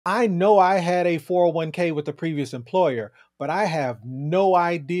I know I had a 401k with the previous employer, but I have no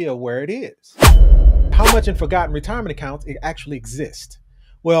idea where it is. How much in forgotten retirement accounts it actually exists?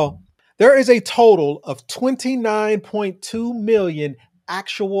 Well, there is a total of 29.2 million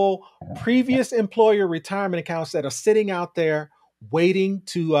actual previous employer retirement accounts that are sitting out there waiting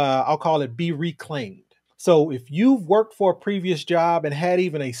to, I'll call it, be reclaimed. So if you've worked for a previous job and had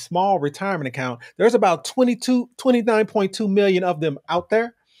even a small retirement account, there's about 29.2 million of them out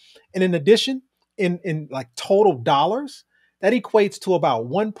there. And in addition, in like total dollars, that equates to about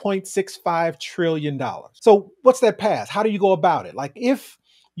 $1.65 trillion. So what's that path? How do you go about it? Like if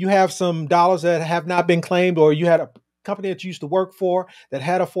you have some dollars that have not been claimed, or you had a company that you used to work for that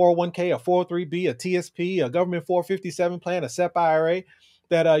had a 401k, a 403b, a TSP, a government 457 plan, a SEP IRA,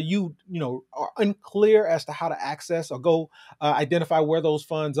 that you are unclear as to how to access or go identify where those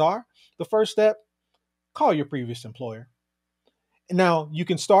funds are. The first step, call your previous employer. Now, you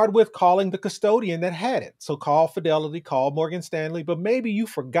can start with calling the custodian that had it. So call Fidelity, call Morgan Stanley, but maybe you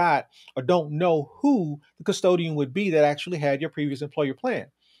forgot or don't know who the custodian would be that actually had your previous employer plan.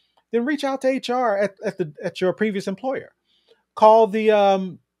 Then reach out to HR at your previous employer. Call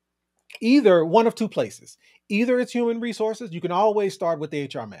the either one of two places. Either it's human resources. You can always start with the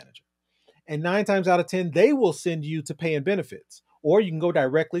HR manager. And 9 times out of 10, they will send you to pay and benefits, or you can go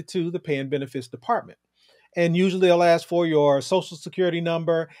directly to the pay and benefits department. And usually they'll ask for your social security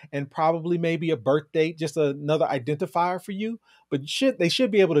number and probably maybe a birth date, just another identifier for you. But they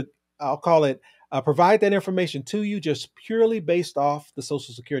should be able to, I'll call it, provide that information to you just purely based off the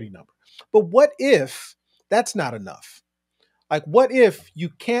social security number. But what if that's not enough? Like, what if you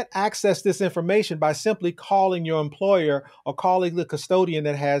can't access this information by simply calling your employer or calling the custodian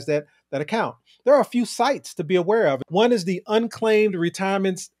that has that account? There are a few sites to be aware of. One is the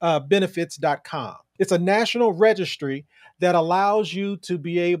unclaimedretirementbenefits.com. It's a national registry that allows you to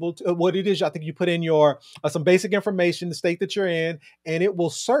be able to, what it is, I think you put in your some basic information, the state that you're in, and it will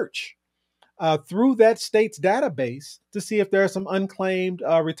search through that state's database to see if there are some unclaimed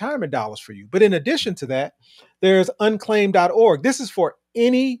retirement dollars for you. But in addition to that, there's unclaimed.org. This is for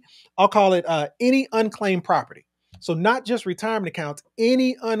any, I'll call it any unclaimed property. So not just retirement accounts,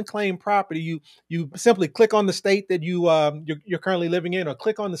 any unclaimed property. You simply click on the state that you're currently living in, or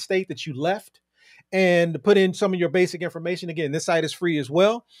click on the state that you left, and put in some of your basic information. Again, this site is free as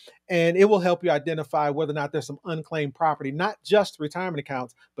well, and it will help you identify whether or not there's some unclaimed property, not just retirement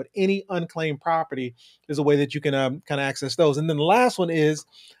accounts, but any unclaimed property is a way that you can kind of access those. And then the last one is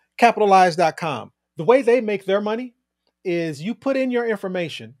capitalize.com. The way they make their money is you put in your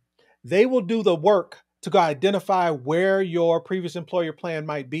information, they will do the work to go identify where your previous employer plan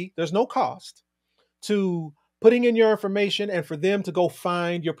might be. There's no cost to putting in your information and for them to go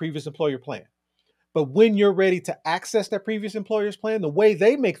find your previous employer plan. But when you're ready to access that previous employer's plan, the way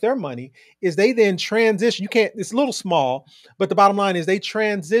they make their money is they then transition. It's a little small, but the bottom line is they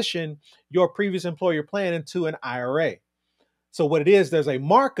transition your previous employer plan into an IRA. So what it is, there's a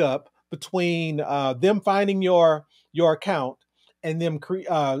markup between them finding your account and them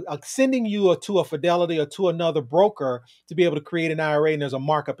sending you to a Fidelity or to another broker to be able to create an IRA, and there's a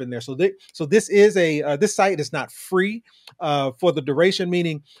markup in there. So this is this site is not free for the duration,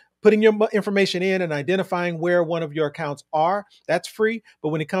 meaning putting your information in and identifying where one of your accounts are, that's free. But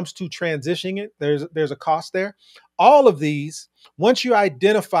when it comes to transitioning it, there's a cost there. All of these, once you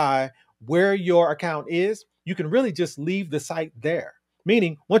identify where your account is, you can really just leave the site there.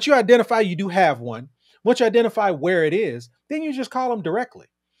 Meaning, once you identify you do have one, once you identify where it is, then you just call them directly.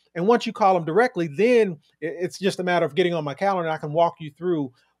 And once you call them directly, then it's just a matter of getting on my calendar, and I can walk you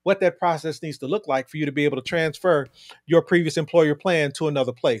through what that process needs to look like for you to be able to transfer your previous employer plan to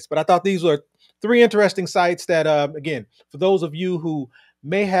another place. But I thought these were 3 interesting sites that, again, for those of you who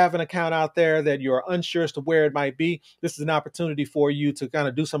may have an account out there that you're unsure as to where it might be, this is an opportunity for you to kind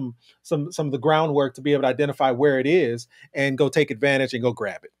of do some of the groundwork to be able to identify where it is and go take advantage and go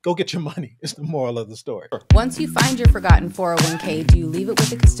grab it. Go get your money is the moral of the story. Once you find your forgotten 401k, do you leave it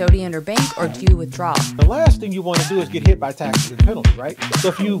with a custodian or bank, or do you withdraw? The last thing you want to do is get hit by taxes and penalties, right? So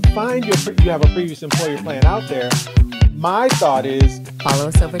if you find you have a previous employer plan out there, my thought is follow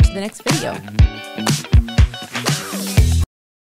us over to the next video.